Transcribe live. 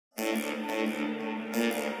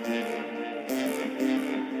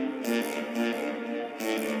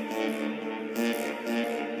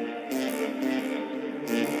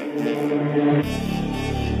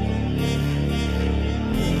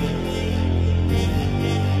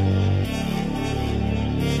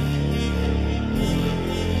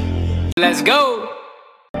Let's go!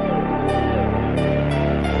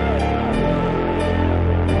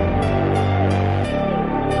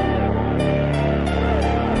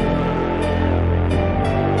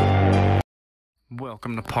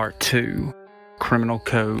 Welcome to part 2, Criminal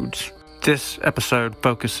Codes. This episode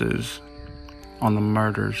focuses on the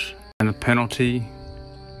murders and the penalty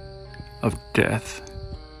of death.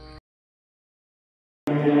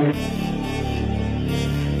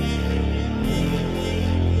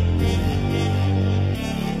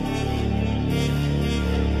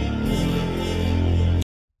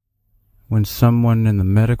 When someone in the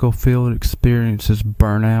medical field experiences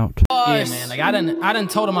burnout. Yeah, man, like I done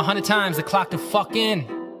told them 100 times to clock the fuck in.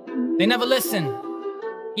 They never listen.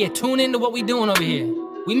 Yeah, tune into what we doing over here.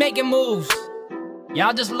 We making moves.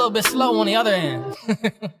 Y'all just a little bit slow on the other end.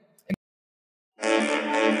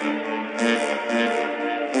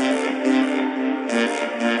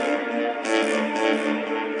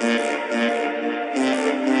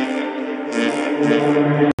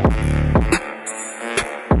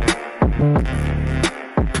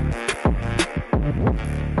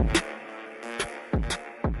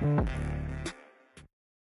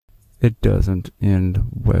 It doesn't end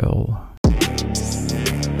well.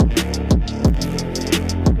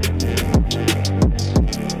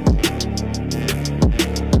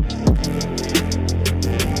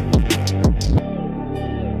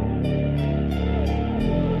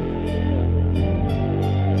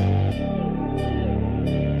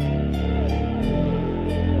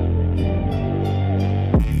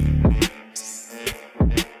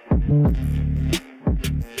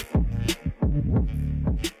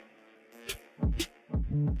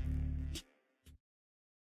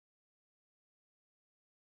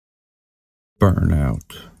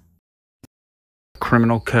 Burnout.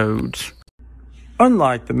 Criminal codes.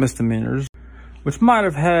 Unlike the misdemeanors, which might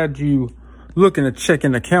have had you looking to check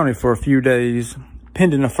in the county for a few days,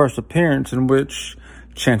 pending a first appearance in which,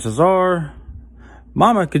 chances are,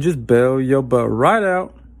 mama could just bail your butt right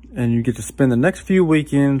out and you get to spend the next few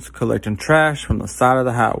weekends collecting trash from the side of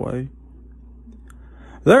the highway.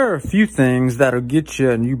 There are a few things that'll get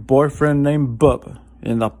you a new boyfriend named Bubba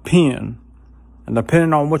in the pen. And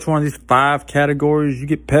depending on which one of these 5 categories you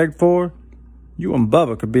get pegged for, you and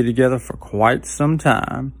Bubba could be together for quite some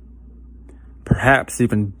time. Perhaps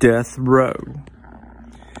even death row.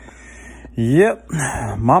 Yep,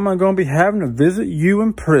 mama gonna be having to visit you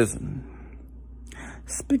in prison.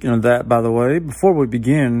 Speaking of that, by the way, before we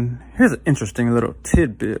begin, here's an interesting little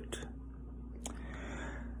tidbit.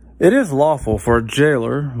 It is lawful for a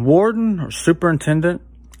jailer, warden, or superintendent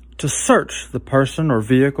to search the person or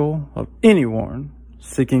vehicle of anyone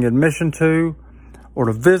seeking admission to or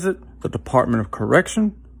to visit the Department of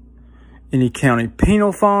Correction, any county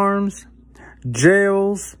penal farms,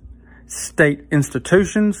 jails, state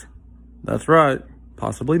institutions, that's right,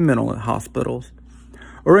 possibly mental hospitals,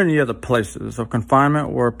 or any other places of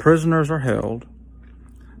confinement where prisoners are held.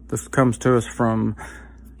 This comes to us from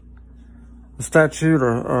the statute,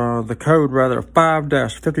 or the code rather,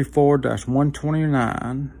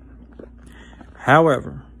 5-54-129.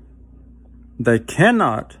 However, they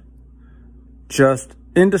cannot just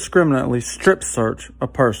indiscriminately strip search a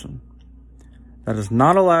person. That is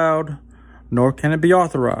not allowed, nor can it be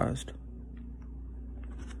authorized.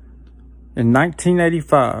 In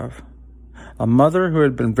 1985, a mother who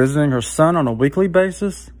had been visiting her son on a weekly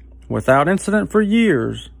basis without incident for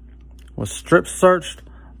years was strip searched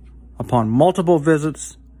upon multiple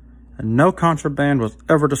visits, and no contraband was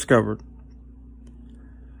ever discovered.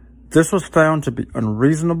 This was found to be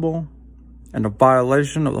unreasonable and a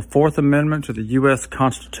violation of the 4th Amendment to the U.S.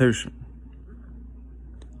 Constitution.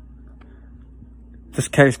 This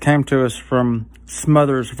case came to us from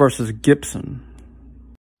Smothers versus Gibson.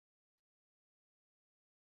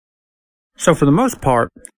 So for the most part,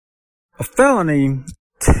 a felony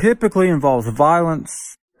typically involves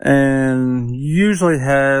violence and usually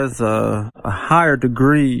has a higher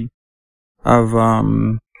degree of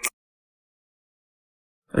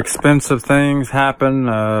expensive things happen,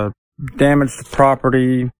 damage to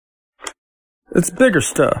property. It's bigger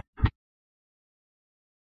stuff.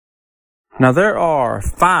 Now there are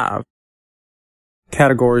 5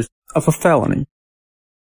 categories of a felony.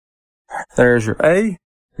 There's your A,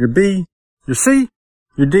 your B, your C,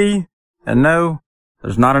 your D, and no,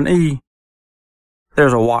 there's not an E.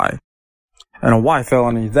 There's a Y. And a Y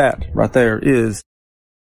felony, that right there is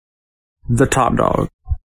the top dog.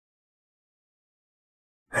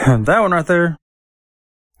 That one right there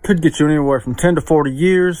could get you anywhere from 10 to 40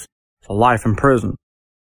 years to life in prison.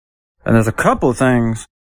 And there's a couple of things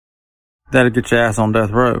that'll get your ass on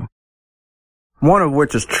death row. One of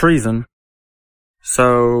which is treason.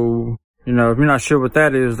 So, you know, if you're not sure what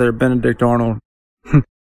that is there, Benedict Arnold,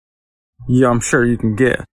 yeah, I'm sure you can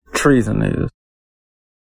guess. Treason is.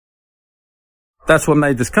 That's what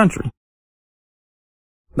made this country.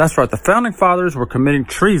 That's right. The founding fathers were committing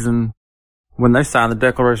treason when they signed the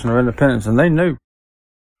Declaration of Independence, and they knew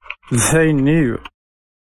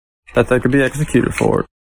that they could be executed for it.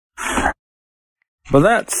 But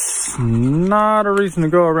that's not a reason to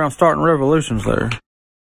go around starting revolutions there.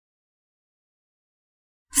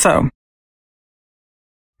 So,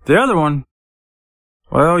 the other one,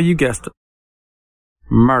 well, you guessed it.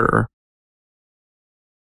 Murder.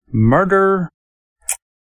 Murder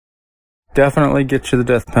definitely gets you the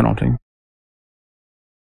death penalty.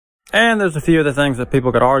 And there's a few other things that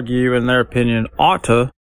people could argue in their opinion ought to,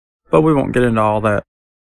 but we won't get into all that.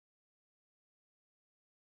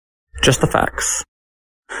 Just the facts.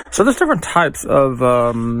 So there's different types of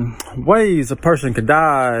ways a person could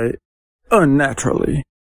die unnaturally.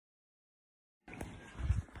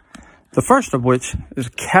 The first of which is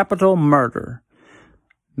capital murder.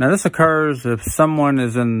 Now this occurs if someone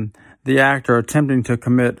is in the act or attempting to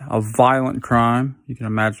commit a violent crime. You can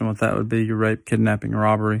imagine what that would be: rape, kidnapping,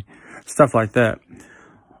 robbery, stuff like that.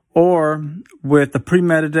 Or with the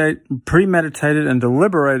premeditated and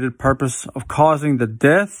deliberated purpose of causing the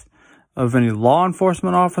death of any law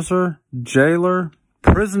enforcement officer, jailer,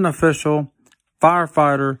 prison official,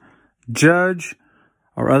 firefighter, judge,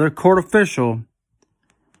 or other court official,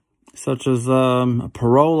 such as a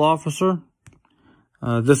parole officer.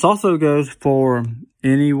 This also goes for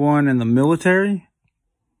anyone in the military,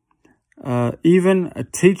 even a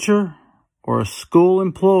teacher or a school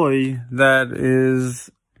employee that is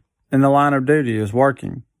in the line of duty, is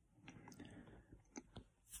working.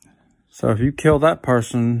 So if you kill that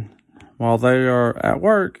person while they are at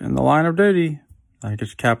work in the line of duty, that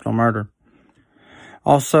gets capital murder.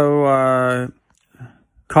 Also,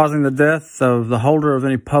 causing the death of the holder of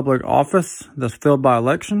any public office that's filled by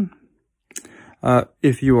election.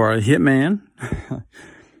 If you are a hitman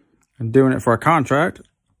and doing it for a contract,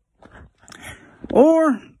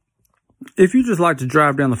 or if you just like to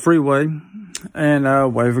drive down the freeway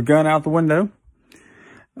and wave a gun out the window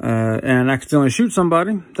and accidentally shoot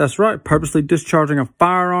somebody. That's right, purposely discharging a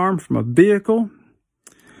firearm from a vehicle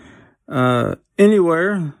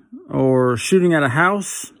anywhere, or shooting at a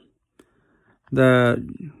house that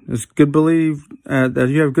is that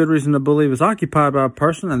you have good reason to believe is occupied by a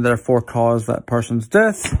person, and therefore cause that person's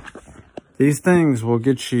death. These things will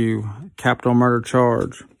get you capital murder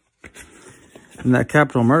charge. And that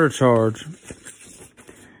capital murder charge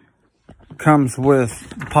comes with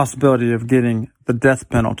the possibility of getting the death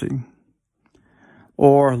penalty,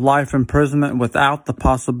 or life imprisonment without the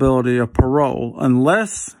possibility of parole,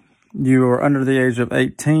 unless you are under the age of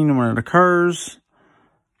 18 when it occurs.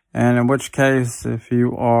 And in which case, if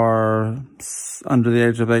you are under the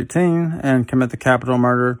age of 18 and commit the capital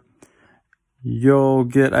murder, you'll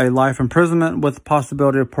get a life imprisonment with the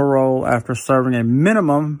possibility of parole after serving a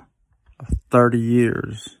minimum of 30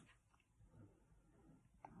 years.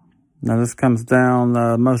 Now this comes down,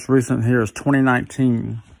 most recent here is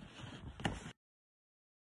 2019.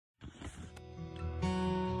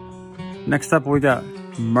 Next up, we got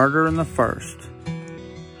murder in the first.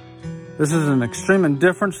 This is an extreme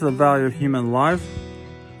indifference to the value of human life.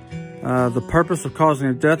 The purpose of causing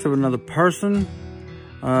the death of another person.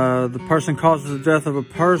 The person causes the death of a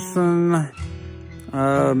person,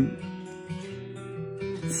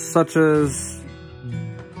 such as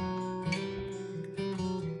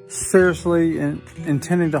seriously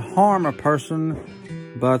intending to harm a person,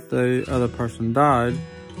 but the other person died,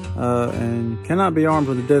 and cannot be armed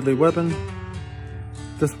with a deadly weapon.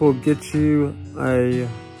 This will get you a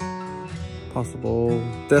possible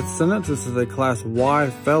death sentence. This is a Class Y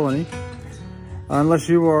felony, unless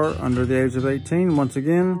you are under the age of 18, once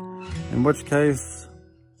again, in which case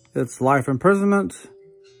it's life imprisonment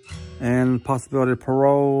and possibility of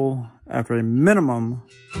parole after a minimum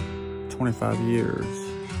 25 years.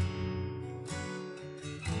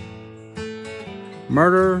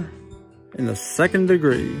 Murder in the second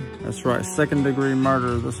degree. That's right, second degree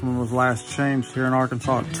murder. This one was last changed here in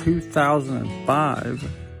Arkansas in 2005.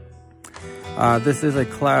 This is a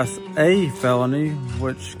Class A felony,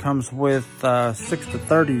 which comes with 6 to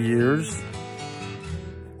 30 years.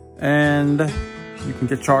 And you can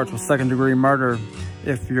get charged with second degree murder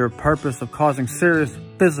if your purpose of causing serious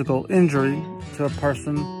physical injury to a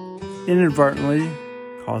person inadvertently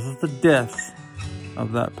causes the death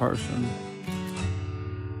of that person.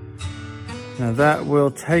 Now that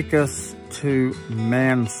will take us to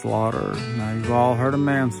manslaughter. Now you've all heard of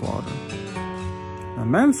manslaughter. Now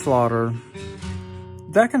manslaughter,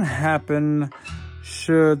 that can happen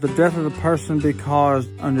should the death of the person be caused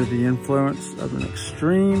under the influence of an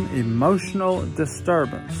extreme emotional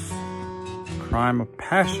disturbance, crime of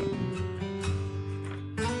passion,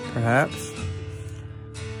 perhaps,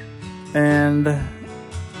 and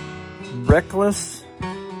recklessly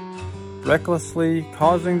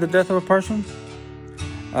causing the death of a person.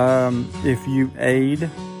 If you aid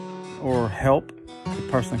or help the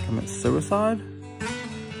person commit suicide,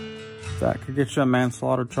 that could get you a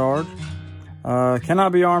manslaughter charge.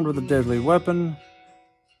 Cannot be armed with a deadly weapon.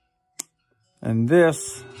 And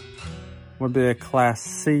this would be a Class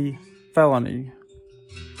C felony.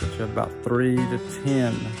 Get you about 3 to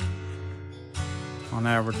 10 on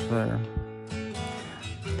average there.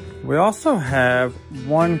 We also have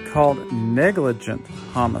one called negligent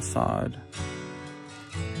homicide.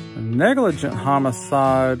 A negligent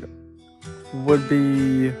homicide would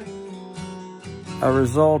be a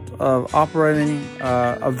result of operating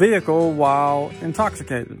a vehicle while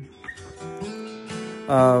intoxicated.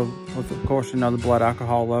 With, of course, you know, the blood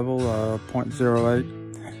alcohol level,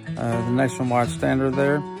 0.08, the nationwide standard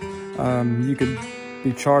there. You could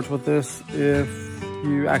be charged with this if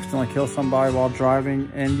you accidentally kill somebody while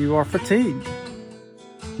driving and you are fatigued.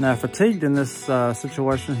 Now, fatigued in this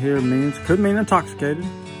situation here could mean intoxicated.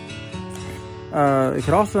 It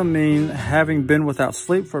could also mean having been without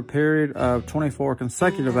sleep for a period of 24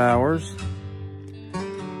 consecutive hours.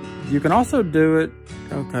 You can also do it,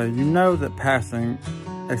 okay, you know that passing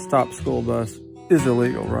a stopped school bus is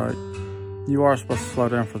illegal, right? You are supposed to slow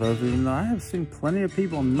down for those, even though I have seen plenty of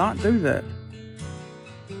people not do that.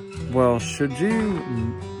 Well, should you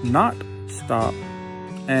not stop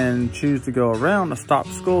and choose to go around a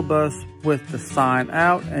stopped school bus with the sign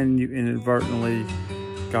out and you inadvertently,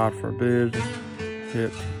 God forbid,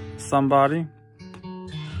 hit somebody,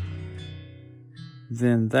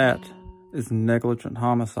 then that is negligent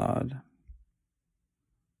homicide.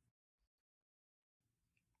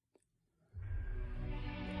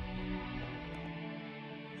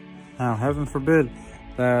 Now, heaven forbid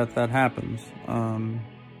that happens, and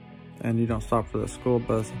you don't stop for the school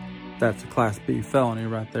bus. That's a Class B felony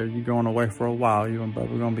right there. You're going away for a while. You and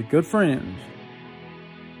Bubba are going to be good friends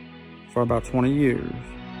for about 20 years.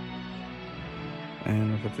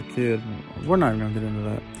 And if it's a kid, we're not even going to get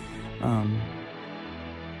into that.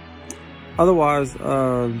 Otherwise,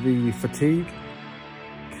 the fatigue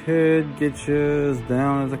could get you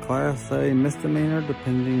down as a Class A misdemeanor,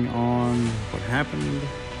 depending on what happened,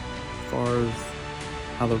 as far as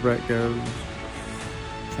how the wreck goes.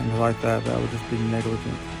 Things like that, that would just be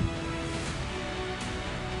negligent.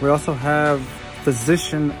 We also have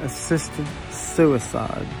physician-assisted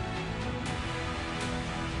suicide.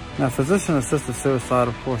 Now, physician-assisted suicide,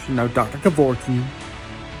 of course, you know, Dr. Kevorkian.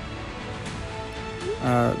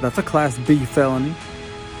 That's a Class B felony.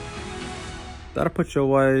 That'll put you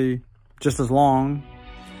away just as long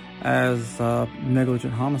as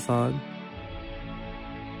negligent homicide.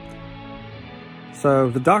 So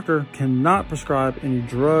the doctor cannot prescribe any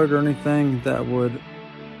drug or anything that would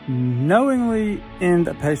knowingly end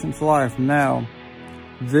a patient's life. Now,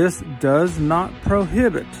 this does not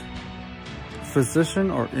prohibit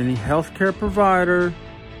physician or any healthcare provider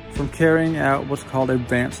from carrying out what's called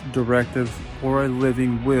advanced directives or a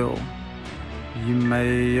living will. You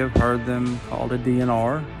may have heard them called a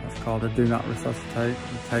DNR. It's called a do not resuscitate.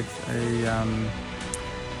 It takes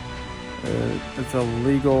it's a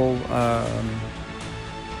legal,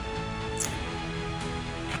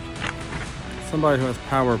 somebody who has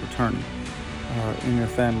power of attorney in your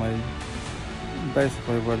family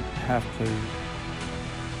basically would have to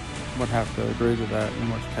agree to that, in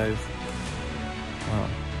which case, well,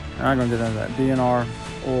 I'm not going to get into that. DNR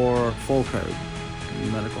or full code in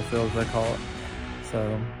the medical field, as they call it.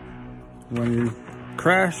 So when you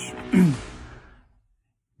crash,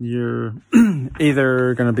 you're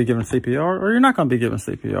either going to be given CPR or you're not going to be given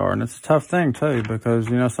CPR. And it's a tough thing too, because,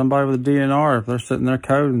 you know, somebody with a DNR, if they're sitting there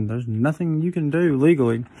coding, there's nothing you can do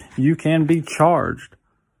legally. You can be charged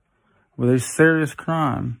with a serious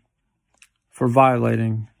crime for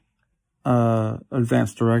violating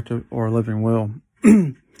advanced directive or living will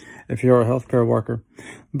if you're a healthcare worker.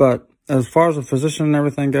 But as far as the physician and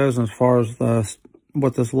everything goes, and as far as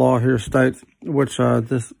what this law here states, which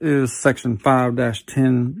this is section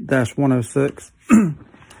 5-10-106,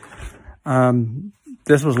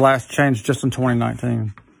 This was last changed just in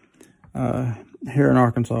 2019 here in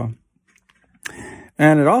Arkansas.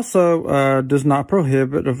 And it also does not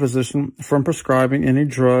prohibit a physician from prescribing any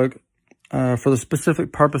drug for the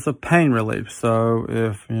specific purpose of pain relief. So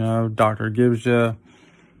if, doctor gives you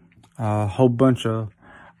a whole bunch of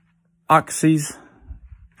oxys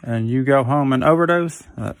and you go home and overdose,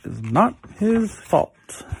 that is not his fault.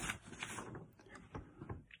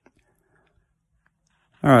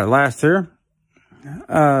 All right, last here.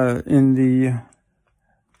 In the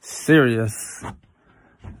serious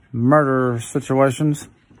murder situations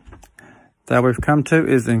that we've come to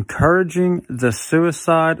is encouraging the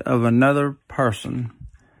suicide of another person.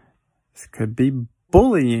 This could be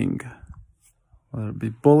bullying, whether it be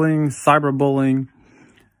bullying, cyberbullying.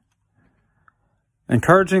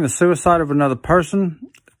 Encouraging the suicide of another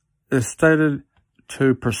person is stated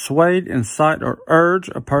to persuade, incite, or urge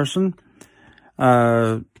a person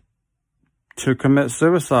to commit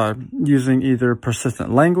suicide using either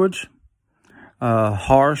persistent language,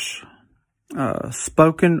 harsh,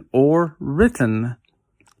 spoken or written,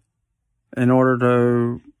 in order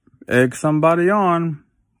to egg somebody on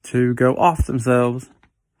to go off themselves.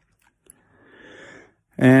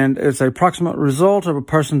 And it's a proximate result of a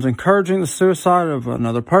person's encouraging the suicide of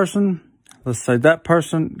another person. Let's say that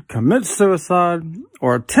person commits suicide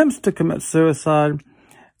or attempts to commit suicide,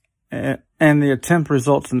 and the attempt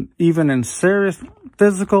results even in serious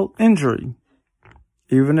physical injury.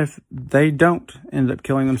 Even if they don't end up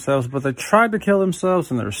killing themselves, but they tried to kill themselves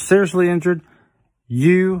and they're seriously injured,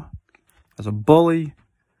 you, as a bully,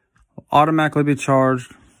 will automatically be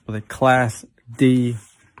charged with a Class D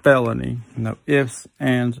felony. No ifs,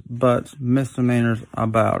 ands, buts, misdemeanors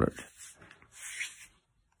about it.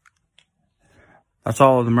 That's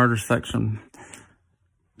all of the murder section.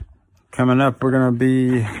 Coming up, we're going to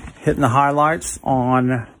be hitting the highlights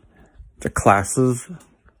on the classes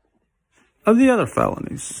of the other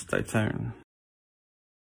felonies. Stay tuned.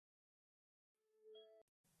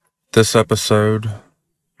 This episode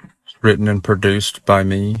is written and produced by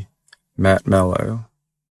me, Matt Mello.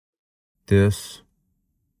 This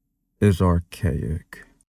is archaic.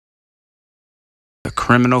 The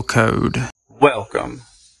Criminal Code. Welcome.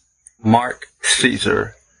 Mark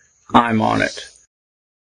Caesar. I'm on it.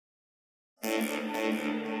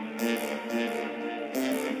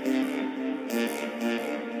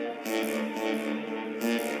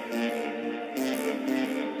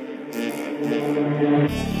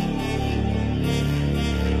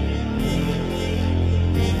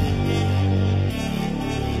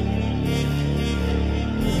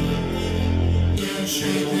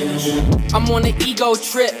 I'm on an ego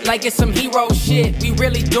trip like it's some hero shit. We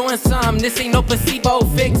really doing some, this ain't no placebo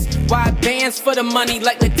fix. Wide bands for the money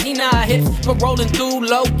like Latina hips. But rolling through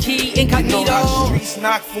low-key, incognito. You know how streets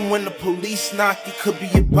knock from when the police knock. It could be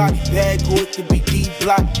a body bag or it could be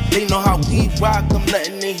D-block. They know how we rock, I'm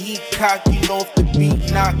letting the heat cock. You know if the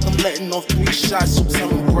beat knock, I'm letting off 3 shots. So tell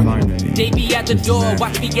them bring. They be at the door,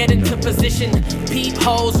 watch me get into position. Peep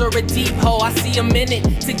holes or a deep hole, I see a minute.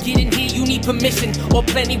 To get in here you need permission, or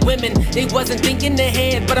plenty women. They wasn't thinking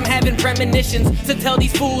ahead, but I'm having premonitions to tell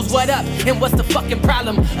these fools what up and what's the fucking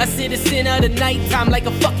problem. A citizen of the nighttime like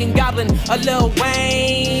a fucking goblin. A Lil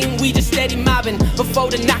Wayne, we just steady mobbing. Before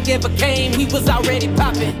the knock ever came, we was already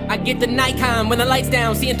popping. I get the Nikon when the lights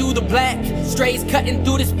down, seeing through the black. Strays cutting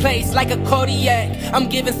through this place like a Kodiak. I'm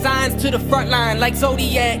giving signs to the front line like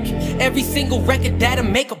Zodiac. Every single record that'll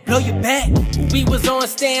make her blow your back. We was on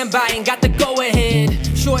standby and got the go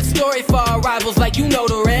ahead. Short story for our rivals like you know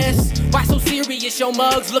the rest. Why so serious, your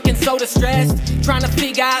mugs looking so distressed? Trying to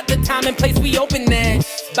figure out the time and place we open that.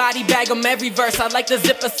 Body bag 'em every verse, I like the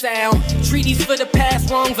zipper sound. Treaties for the past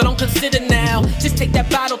wrongs I don't consider now. Just take that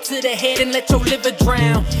bottle to the head and let your liver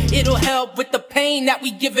drown. It'll help with the pain that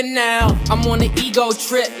we giving now. I'm on an ego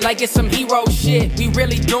trip like it's some hero shit. We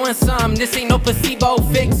really doing some, this ain't no placebo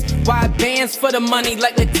fix. Wide bands for the money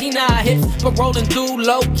like Latina hips. But rolling through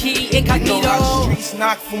low-key, incognito. You know how streets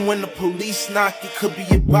knock from when the police knock. It could be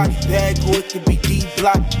a body bag or it could be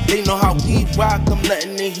D-block. They know how we rock, I'm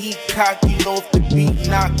letting the heat cock. You know if the beat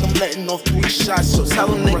knock, I'm letting off 3 shots. So tell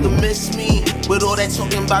them nigga miss me. With all that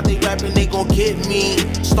talking about they rapping, they gon' get me.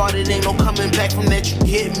 Started, ain't no coming back from that, you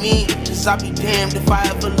get me. Cause I be damned if I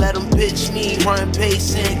ever let them bitch me. Run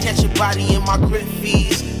pace and catch a body in my grip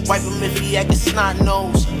fees. Wipe him if he actin' snot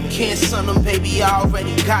nose. Can't son him, baby, I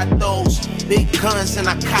already got those. Big guns and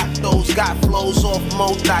I cop those. Got flows off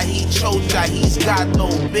Mota, he choja, he's got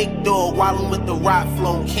those. Big dog, wildin' with the rock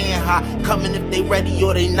flow. Can't hide, coming if they ready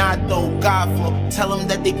or they not though. God flow, tell them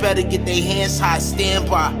that they better get their hands high, stand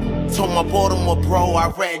by. Told my Baltimore bro, I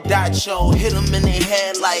read Dacho. Hit him in the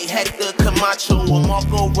head like Hector Camacho or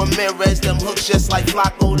Marco Ramirez. Them hooks just like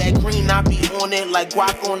Flacco. That green, I be on it like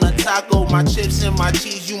guac on a taco. My chips and my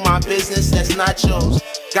cheese, you my business, that's nachos.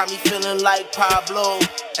 Got me feeling like Pablo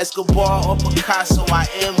Escobar or Picasso. I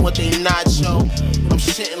am what they not show. I'm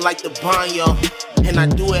shitting like the Banyo, and I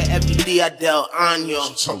do it every day, I Del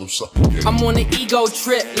Año. Tell him something, yeah. I'm on an ego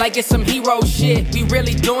trip like it's some hero shit. We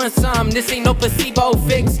really doing something, this ain't no placebo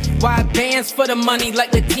fix. Wide bands for the money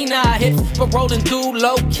like Latina hips. But rolling through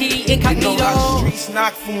low-key, incognito. You know how streets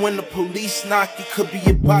knock from when the police knock. It could be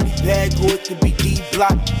your body bag or it could be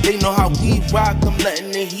D-block. They know how we rock, I'm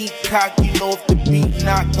letting the heat cock. You know if the beat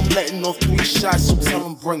knock, I'm letting off 3 shots, so tell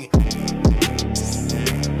them bring it.